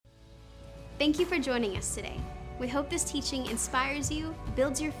Thank you for joining us today. We hope this teaching inspires you,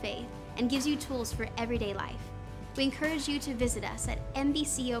 builds your faith, and gives you tools for everyday life. We encourage you to visit us at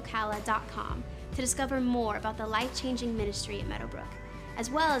mbcocala.com to discover more about the life-changing ministry at Meadowbrook, as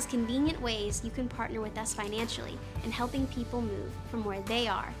well as convenient ways you can partner with us financially in helping people move from where they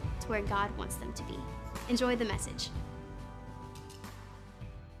are to where God wants them to be. Enjoy the message.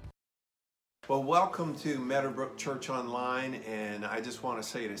 Well, welcome to Meadowbrook Church Online, and I just want to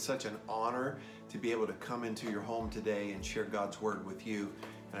say it is such an honor to be able to come into your home today and share God's Word with you,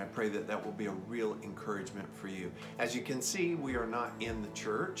 and I pray that that will be a real encouragement for you. As you can see, we are not in the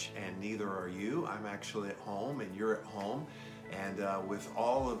church, and neither are you. I'm actually at home, and you're at home, and with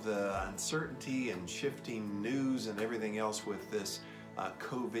all of the uncertainty and shifting news and everything else with this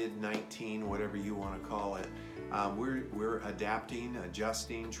COVID-19, whatever you want to call it, we're adapting,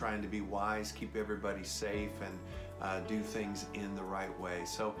 adjusting, trying to be wise, keep everybody safe, and do things in the right way.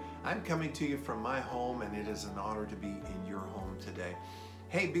 So I'm coming to you from my home, and it is an honor to be in your home today.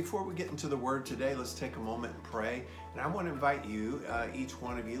 Hey, before we get into the Word today, let's take a moment and pray. And I want to invite you, each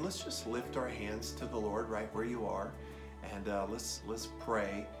one of you, let's just lift our hands to the Lord right where you are, and let's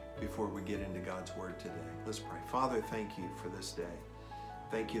pray before we get into God's Word today. Let's pray. Father, thank you for this day.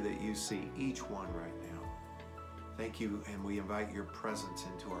 Thank you that you see each one right now. Thank you, and we invite your presence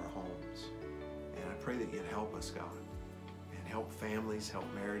into our homes. And I pray that you'd help us, God, and help families, help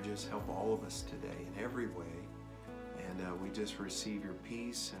marriages, help all of us today in every way. And we just receive your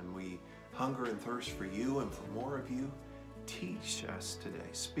peace, and we hunger and thirst for you and for more of you. Teach us today.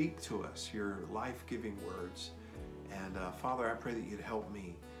 Speak to us your life-giving words. And Father, I pray that you'd help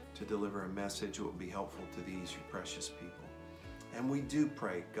me to deliver a message that will be helpful to these, your precious people. And we do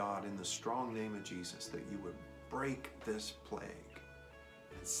pray, God, in the strong name of Jesus, that you would break this plague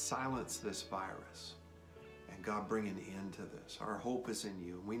and silence this virus. And God, bring an end to this. Our hope is in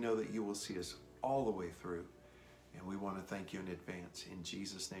you. And we know that you will see us all the way through. And we want to thank you in advance. In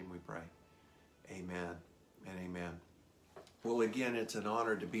Jesus' name we pray. Amen and amen. Well, again, it's an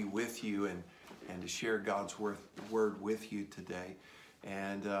honor to be with you and to share God's word with you today.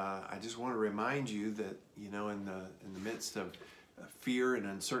 And I just want to remind you that, in the midst of fear and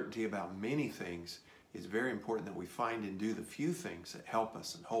uncertainty about many things, it's very important that we find and do the few things that help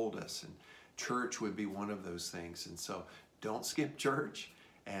us and hold us. And church would be one of those things. And so don't skip church,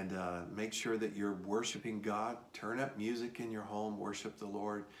 and make sure that you're worshiping God. Turn up music in your home, worship the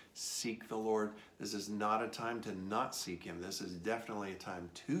Lord, seek the Lord. This is not a time to not seek Him. This is definitely a time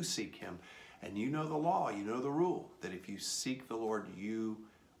to seek Him. And you know the law, you know the rule, that if you seek the Lord, you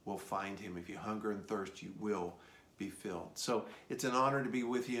will find Him. If you hunger and thirst, you will be filled. So it's an honor to be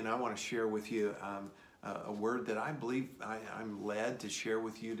with you, and I want to share with you a word that I believe I'm led to share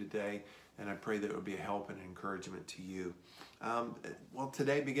with you today, and I pray that it will be a help and encouragement to you. Well,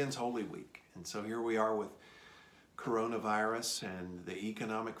 today begins Holy Week, and so here we are with coronavirus and the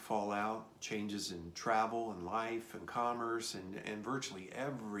economic fallout, changes in travel and life and commerce and virtually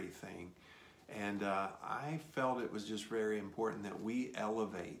everything. And I felt it was just very important that we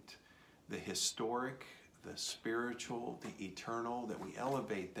elevate the historic, the spiritual, the eternal, that we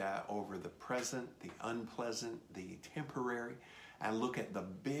elevate that over the present, the unpleasant, the temporary, and look at the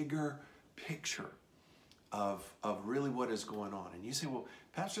bigger picture of really what is going on. And you say, well,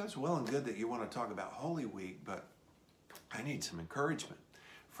 Pastor, that's well and good that you want to talk about Holy Week, but I need some encouragement.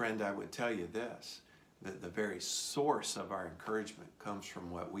 Friend, I would tell you this, that the very source of our encouragement comes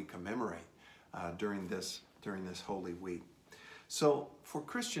from what we commemorate during this Holy Week. So for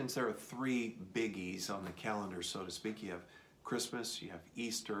Christians, there are three biggies on the calendar, so to speak. You have Christmas, you have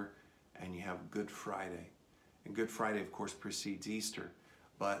Easter, and you have Good Friday. And Good Friday, of course, precedes Easter,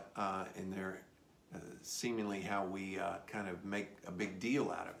 but in their seemingly how we kind of make a big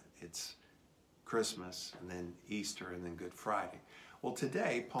deal out of it. It's Christmas, and then Easter, and then Good Friday. Well,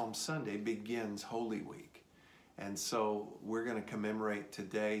 today, Palm Sunday, begins Holy Week. And so we're going to commemorate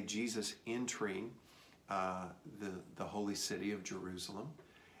today Jesus entering the holy city of Jerusalem.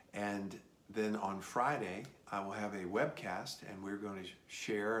 And then on Friday, I will have a webcast, and we're going to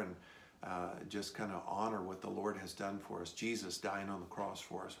share and just kind of honor what the Lord has done for us. Jesus dying on the cross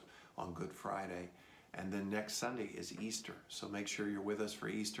for us on Good Friday. And then next Sunday is Easter. So make sure you're with us for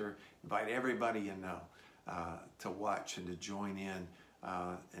Easter. Invite everybody you know to watch and to join in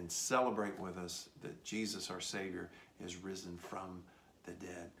and celebrate with us that Jesus, our Savior, is risen from the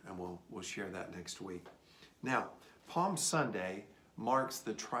dead. And we'll share that next week. Now, Palm Sunday marks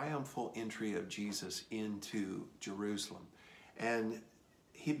the triumphal entry of Jesus into Jerusalem. And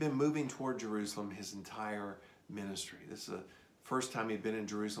he'd been moving toward Jerusalem his entire ministry. This is the first time he'd been in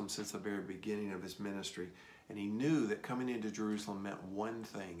Jerusalem since the very beginning of his ministry. And he knew that coming into Jerusalem meant one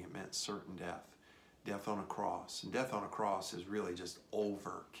thing. It meant certain death. Death on a cross. And death on a cross is really just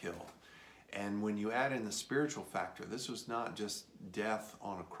overkill. And when you add in the spiritual factor, this was not just death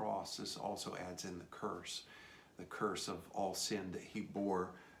on a cross. This also adds in the curse of all sin that he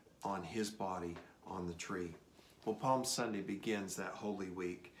bore on his body on the tree. Well, Palm Sunday begins that Holy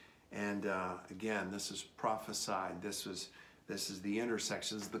Week. And again, this is prophesied. This is the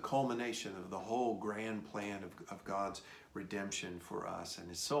intersection. This is the culmination of the whole grand plan of God's redemption for us. And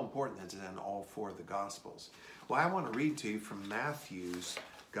it's so important that it's in all four of the Gospels. Well, I want to read to you from Matthew's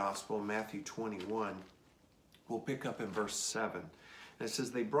Gospel, Matthew 21. We'll pick up in verse 7. And it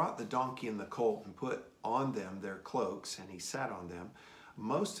says, they brought the donkey and the colt and put on them their cloaks, and he sat on them.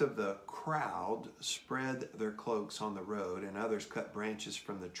 Most of the crowd spread their cloaks on the road, and others cut branches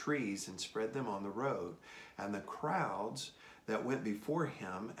from the trees and spread them on the road. And the crowds that went before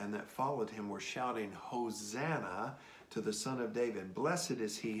him and that followed him were shouting, Hosanna to the Son of David. Blessed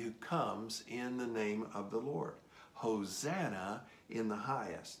is he who comes in the name of the Lord. Hosanna in the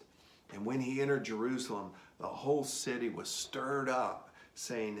highest. And when he entered Jerusalem, the whole city was stirred up,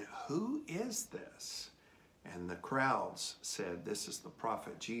 saying, who is this? And the crowds said, this is the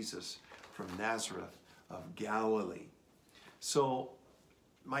prophet Jesus from Nazareth of Galilee. So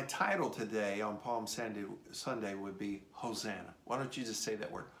my title today on Palm Sunday would be Hosanna. Why don't you just say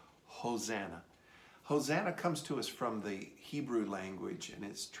that word? Hosanna. Hosanna comes to us from the Hebrew language, and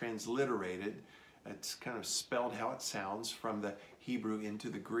it's transliterated. It's kind of spelled how it sounds from the Hebrew into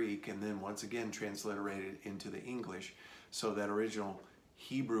the Greek, and then once again transliterated into the English. So that original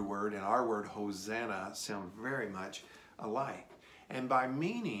Hebrew word and our word Hosanna sound very much alike. And by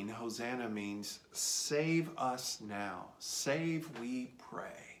meaning, Hosanna means save us now. Save, we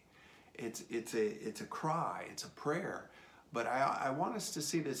pray. It's a cry, it's a prayer. But I want us to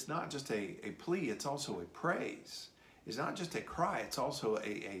see that it's not just a plea, it's also a praise. It's not just a cry, it's also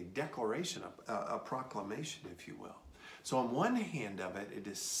a declaration, a proclamation, if you will. So on one hand of it, it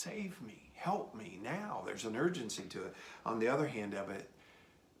is save me, help me now. There's an urgency to it. On the other hand of it,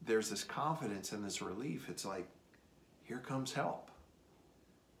 there's this confidence and this relief. It's like, here comes help.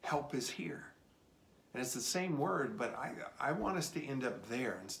 Help is here. And it's the same word, but I want us to end up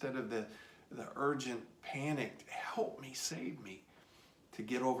there instead of the urgent, panicked, help me, save me, to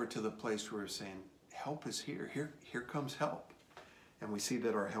get over to the place where we're saying, help is here. Here comes help. And we see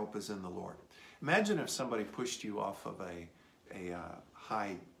that our help is in the Lord. Imagine if somebody pushed you off of a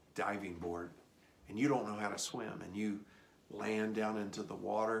high diving board and you don't know how to swim and you land down into the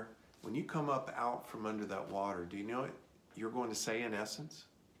water. When you come up out from under that water, do you know what you're going to say in essence?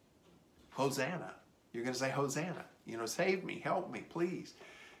 Hosanna. You're going to say, Hosanna. Save me, help me, please.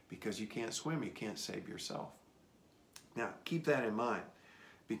 Because you can't swim, you can't save yourself. Now, keep that in mind,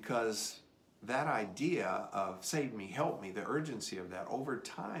 because that idea of save me, help me, the urgency of that over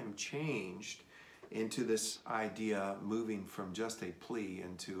time changed into this idea moving from just a plea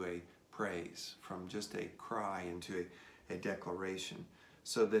into a praise, from just a cry into a declaration,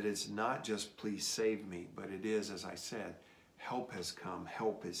 so that it's not just please save me, but it is, as I said, help has come,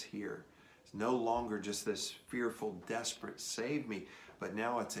 help is here. It's no longer just this fearful, desperate save me, but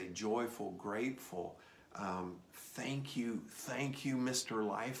now it's a joyful, grateful, thank you, Mr.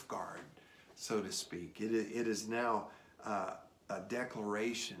 Lifeguard, so to speak. It is now a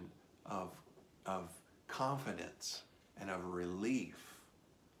declaration of confidence and of relief.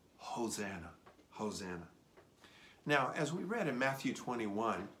 Hosanna, Hosanna. Now, as we read in Matthew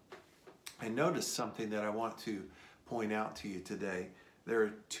 21, I noticed something that I want to point out to you today. There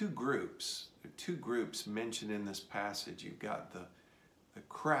are two groups mentioned in this passage. You've got the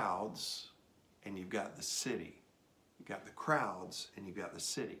crowds and you've got the city. You've got the crowds and you've got the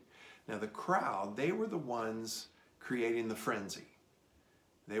city. Now, the crowd, they were the ones creating the frenzy.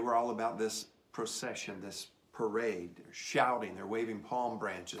 They were all about this procession, this parade. They're shouting, they're waving palm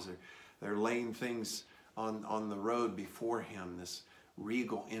branches, they're laying things on the road before him, this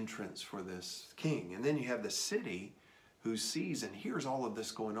regal entrance for this king. And then you have the city who sees and hears all of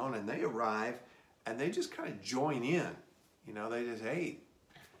this going on, and they arrive and they just kind of join in. They just, hey,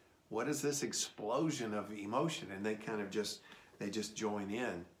 what is this explosion of emotion? And they kind of just join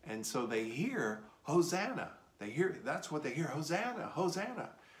in. And so they hear Hosanna. That's what they hear, Hosanna, Hosanna,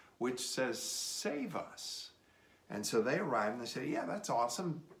 which says save us. And so they arrive and they say, yeah, that's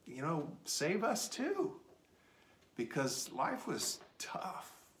awesome. Save us too. Because life was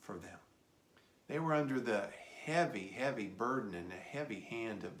tough for them. They were under the heavy, heavy burden and the heavy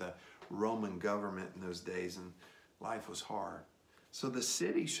hand of the Roman government in those days, and life was hard. So the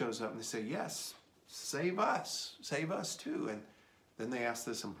city shows up and they say, yes, save us too. And Then they ask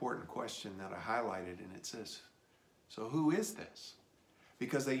this important question that I highlighted, and it says, so who is this?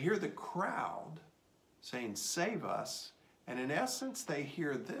 Because they hear the crowd saying, save us. And in essence, they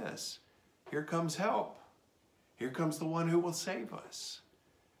hear this, here comes help. Here comes the one who will save us.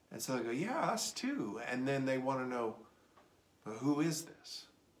 And so they go, yeah, us too. And then they want to know, but who is this?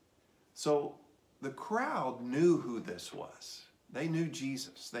 So the crowd knew who this was. They knew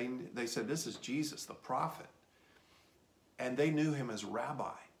Jesus. They said, this is Jesus, the prophet. And they knew him as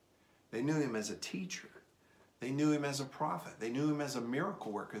rabbi. They knew him as a teacher. They knew him as a prophet. They knew him as a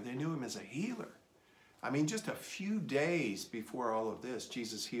miracle worker. They knew him as a healer. I mean, just a few days before all of this,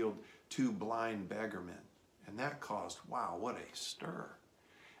 Jesus healed 2 blind beggarmen. And that caused, wow, what a stir.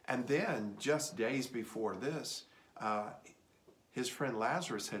 And then, just days before this, his friend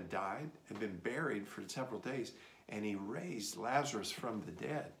Lazarus had died, had been buried for several days, and he raised Lazarus from the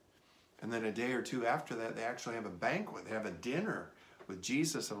dead. And then a day or two after that, they actually have a banquet. They have a dinner with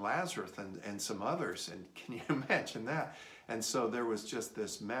Jesus and Lazarus and some others. And can you imagine that? And so there was just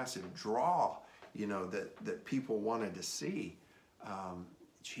this massive draw, that people wanted to see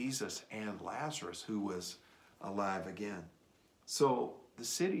Jesus and Lazarus, who was alive again. So the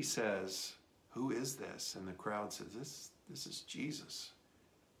city says, who is this? And the crowd says, this is Jesus.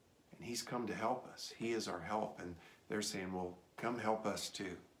 And he's come to help us. He is our help. And they're saying, well, come help us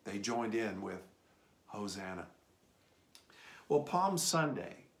too. They joined in with Hosanna. Well, Palm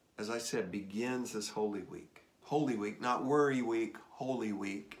Sunday, as I said, begins this Holy Week. Holy Week, not Worry Week, Holy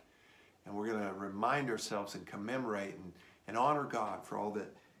Week. And we're going to remind ourselves and commemorate and honor God for all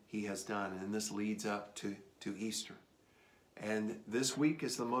that he has done. And this leads up to Easter. And this week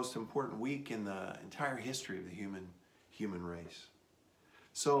is the most important week in the entire history of the human race.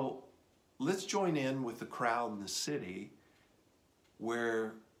 So let's join in with the crowd in the city,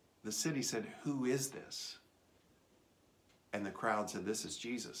 where the city said, who is this? And the crowd said, this is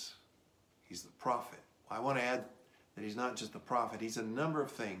Jesus. He's the prophet. Well, I want to add that he's not just the prophet. He's a number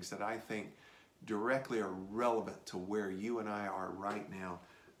of things that I think directly are relevant to where you and I are right now.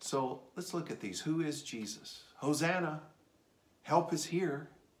 So let's look at these. Who is Jesus? Hosanna. Help is here.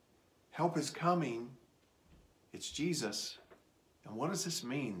 Help is coming. It's Jesus. And what does this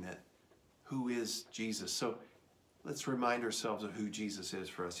mean, that who is Jesus? So let's remind ourselves of who Jesus is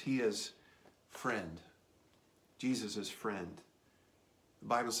for us. He is friend. Jesus is friend. The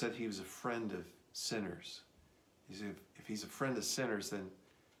Bible said he was a friend of sinners. If he's a friend of sinners, then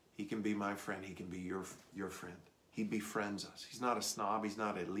he can be my friend. He can be your friend. He befriends us. He's not a snob. He's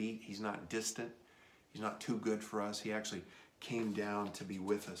not elite. He's not distant. He's not too good for us. He actually came down to be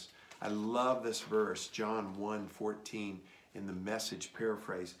with us. I love this verse, John 1:14, in the Message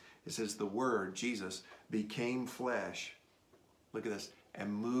paraphrase. It says, the Word, Jesus, became flesh, look at this,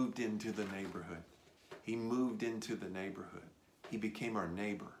 and moved into the neighborhood. He moved into the neighborhood. He became our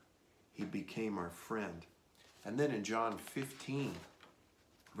neighbor. He became our friend. And then in John 15,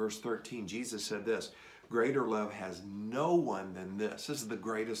 verse 13, Jesus said this, greater love has no one than this is the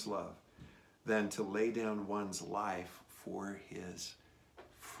greatest love, than to lay down one's life for his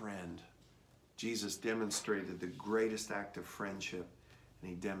friend. Jesus demonstrated the greatest act of friendship, and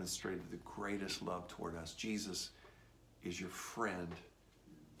he demonstrated the greatest love toward us. Jesus is your friend.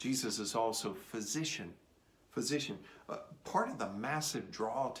 Jesus is also physician. Part of the massive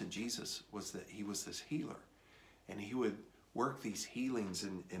draw to Jesus was that he was this healer, and he would work these healings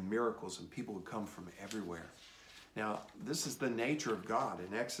and miracles, and people would come from everywhere. Now, this is the nature of God.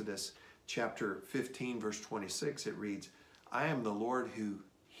 In Exodus chapter 15, verse 26, it reads, I am the Lord who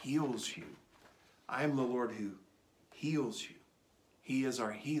heals you. I am the Lord who heals you. He is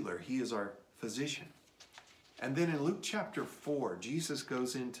our healer. He is our physician. And then in Luke chapter 4, Jesus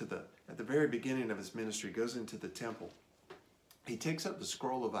goes into at the very beginning of his ministry, goes into the temple. He takes up the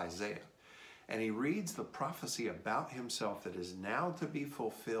scroll of Isaiah, and he reads the prophecy about himself that is now to be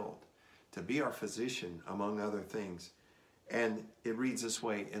fulfilled, to be our physician, among other things. And it reads this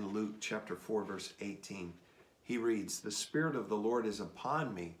way in Luke chapter 4, verse 18. He reads, the Spirit of the Lord is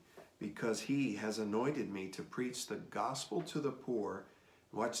upon me, because he has anointed me to preach the gospel to the poor.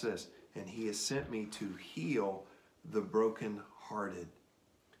 Watch this. And he has sent me to heal the brokenhearted.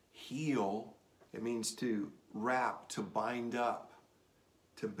 Heal, it means to wrap, to bind up,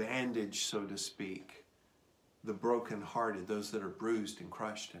 to bandage, so to speak, the brokenhearted, those that are bruised and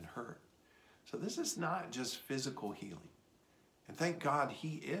crushed and hurt. So this is not just physical healing. And thank God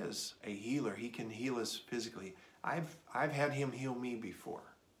he is a healer. He can heal us physically. I've had him heal me before.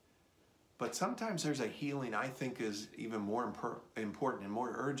 But sometimes there's a healing I think is even more important and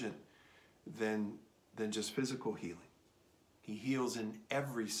more urgent than just physical healing. He heals in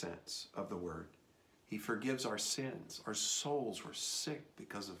every sense of the word. He forgives our sins. Our souls were sick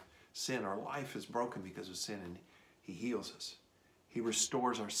because of sin. Our life is broken because of sin, and he heals us. He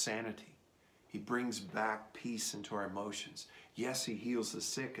restores our sanity. He brings back peace into our emotions. Yes, he heals the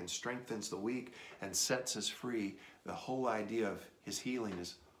sick and strengthens the weak and sets us free. The whole idea of his healing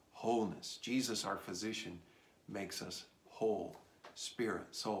is wholeness. Jesus, our physician, makes us whole, spirit,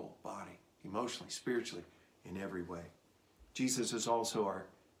 soul, body, emotionally, spiritually, in every way. Jesus is also our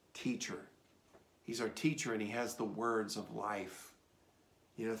teacher. He's our teacher, and he has the words of life.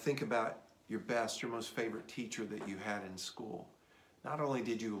 You know, think about your best, your most favorite teacher that you had in school. Not only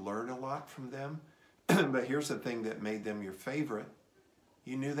did you learn a lot from them, but here's the thing that made them your favorite.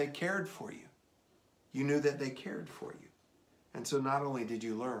 You knew they cared for you. You knew that they cared for you. And so not only did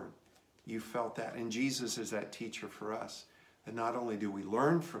you learn, you felt that. And Jesus is that teacher for us. And not only do we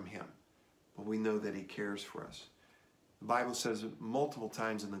learn from him, but we know that he cares for us. The Bible says multiple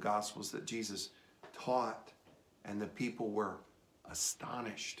times in the Gospels that Jesus taught, and the people were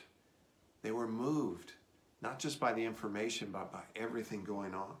astonished. They were moved, not just by the information, but by everything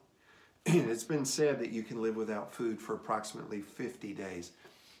going on. It's been said that you can live without food for approximately 50 days.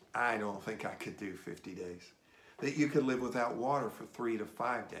 I don't think I could do 50 days. That you could live without water for 3 to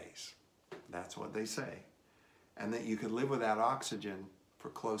 5 days. That's what they say. And that you could live without oxygen for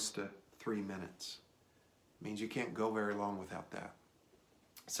close to 3 minutes. It means you can't go very long without that.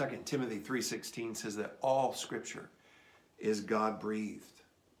 2 Timothy 3:16 says that all Scripture is God-breathed.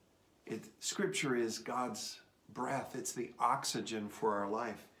 Scripture is God's breath. It's the oxygen for our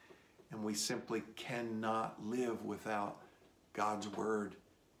life. And we simply cannot live without God's word.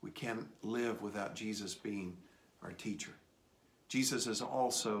 We can't live without Jesus being our teacher. Jesus is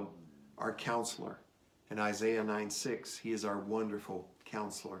also our counselor. In Isaiah 9:6, he is our wonderful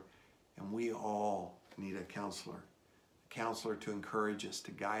counselor. And we all need a counselor. A counselor to encourage us,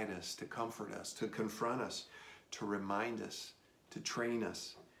 to guide us, to comfort us, to confront us, to remind us, to train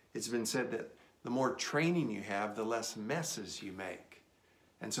us. It's been said that the more training you have, the less messes you make.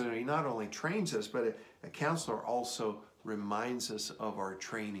 And so he not only trains us, but a counselor also reminds us of our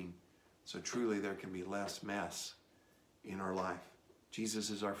training. So truly there can be less mess in our life. Jesus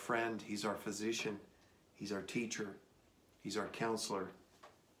is our friend. He's our physician. He's our teacher. He's our counselor.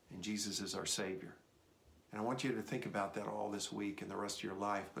 And Jesus is our Savior. And I want you to think about that all this week and the rest of your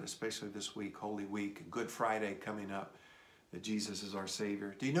life, but especially this week, Holy Week, Good Friday coming up, that Jesus is our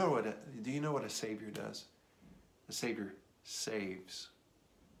Savior. Do you know what a Savior does? A Savior saves.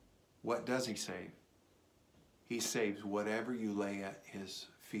 What does he save? He saves whatever you lay at his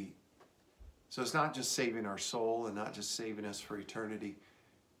feet. So it's not just saving our soul and not just saving us for eternity.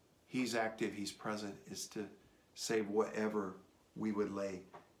 He's active, he's present, is to save whatever we would lay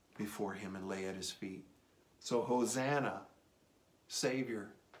before him and lay at his feet. So Hosanna, Savior,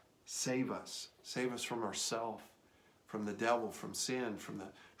 save us. Save us from ourselves, from the devil, from sin, from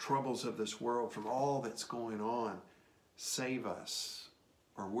the troubles of this world, from all that's going on. Save us,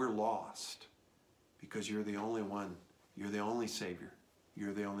 or we're lost, because you're the only one, you're the only Savior.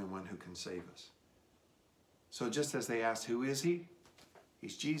 You're the only one who can save us. So just as they asked, who is he?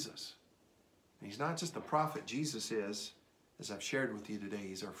 He's Jesus. And he's not just the prophet. Jesus is, as I've shared with you today,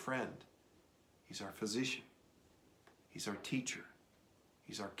 he's our friend. He's our physician. He's our teacher.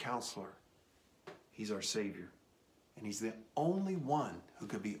 He's our counselor. He's our Savior. And he's the only one who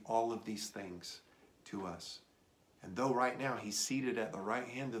could be all of these things to us. And though right now he's seated at the right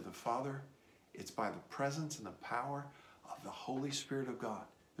hand of the Father, it's by the presence and the power of the Holy Spirit of God.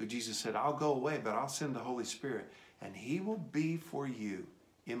 Who Jesus said, I'll go away, but I'll send the Holy Spirit, and he will be for you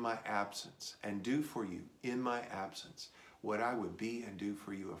in my absence, and do for you in my absence what I would be and do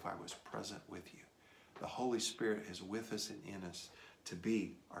for you if I was present with you. The Holy Spirit is with us and in us to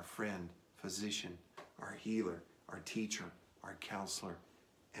be our friend, physician, our healer, our teacher, our counselor,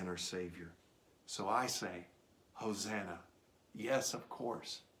 and our Savior. So I say, Hosanna. Yes, of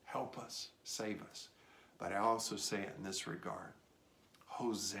course, help us, save us. But I also say it in this regard.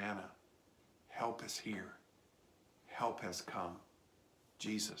 Hosanna, help us here. Help has come.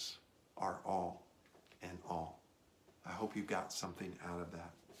 Jesus, our all and all. I hope you got something out of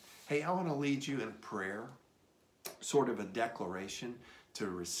that. Hey, I want to lead you in a prayer, sort of a declaration to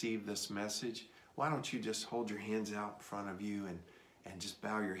receive this message. Why don't you just hold your hands out in front of you and just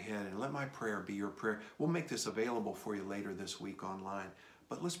bow your head and let my prayer be your prayer. We'll make this available for you later this week online.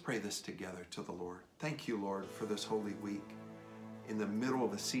 But let's pray this together to the Lord. Thank you, Lord, for this Holy Week. In the middle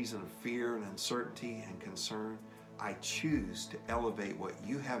of a season of fear and uncertainty and concern, I choose to elevate what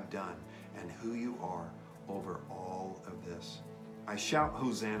you have done and who you are over all of this. I shout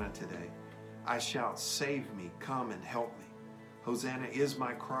Hosanna today. I shout, save me, come and help me. Hosanna is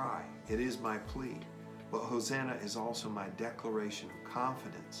my cry. It is my plea. But Hosanna is also my declaration of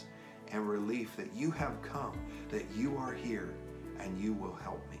confidence and relief that you have come, that you are here, and you will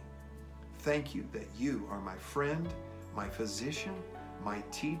help me. Thank you that you are my friend, my physician, my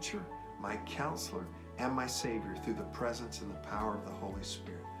teacher, my counselor, and my Savior through the presence and the power of the Holy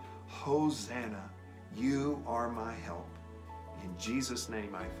Spirit. Hosanna, you are my help. In Jesus'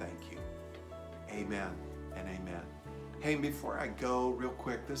 name I thank you. Amen and amen. Hey, before I go, real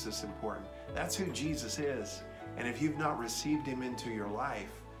quick, this is important. That's who Jesus is. And if you've not received him into your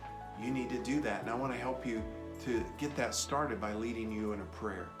life, you need to do that. And I want to help you to get that started by leading you in a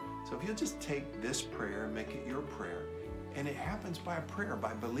prayer. So if you'll just take this prayer and make it your prayer, and it happens by a prayer,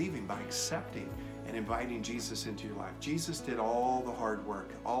 by believing, by accepting and inviting Jesus into your life. Jesus did all the hard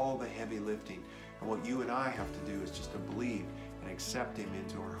work, all the heavy lifting. And what you and I have to do is just to believe and accept him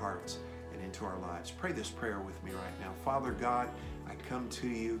into our hearts and into our lives. Pray this prayer with me right now. Father God, I come to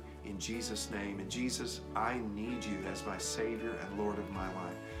you in Jesus' name. And Jesus, I need you as my Savior and Lord of my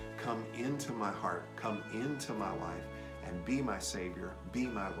life. Come into my heart, come into my life, and be my Savior, be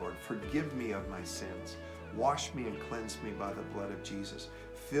my Lord. Forgive me of my sins. Wash me and cleanse me by the blood of Jesus.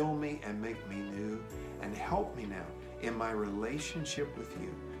 Fill me and make me new, and help me now in my relationship with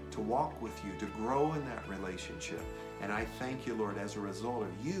you, to walk with you, to grow in that relationship. And I thank you, Lord, as a result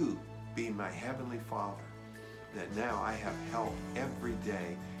of you being my Heavenly Father, that now I have help every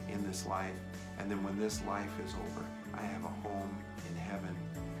day in this life. And then when this life is over, I have a home in heaven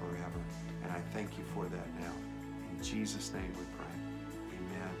forever. And I thank you for that now. In Jesus' name we pray.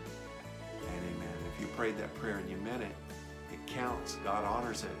 Amen and amen. If you prayed that prayer and you meant it, it counts. God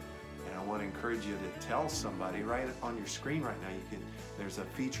honors it. And I want to encourage you to tell somebody right on your screen right now. There's a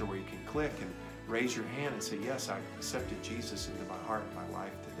feature where you can click and raise your hand and say, yes, I accepted Jesus into my heart and my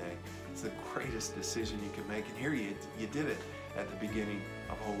life today. It's the greatest decision you can make. And here you did it at the beginning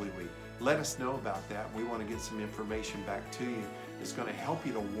of Holy Week. Let us know about that. We want to get some information back to you. It's going to help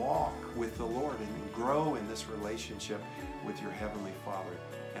you to walk with the Lord and grow in this relationship with your Heavenly Father.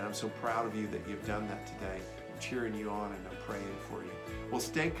 And I'm so proud of you that you've done that today. I'm cheering you on and I'm praying for you. Well,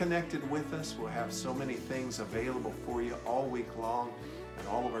 stay connected with us. We'll have so many things available for you all week long and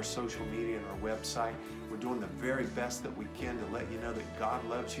all of our social media and our website. We're doing the very best that we can to let you know that God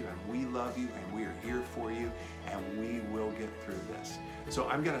loves you and we love you and we are here for you and we will get through this. So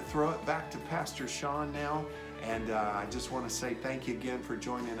I'm going to throw it back to Pastor Sean now, and I just want to say thank you again for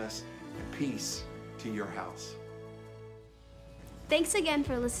joining us, and peace to your house. Thanks again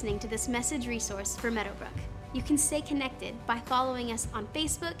for listening to this message resource for Meadowbrook. You can stay connected by following us on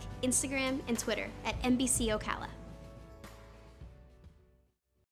Facebook, Instagram, and Twitter at MBC Ocala.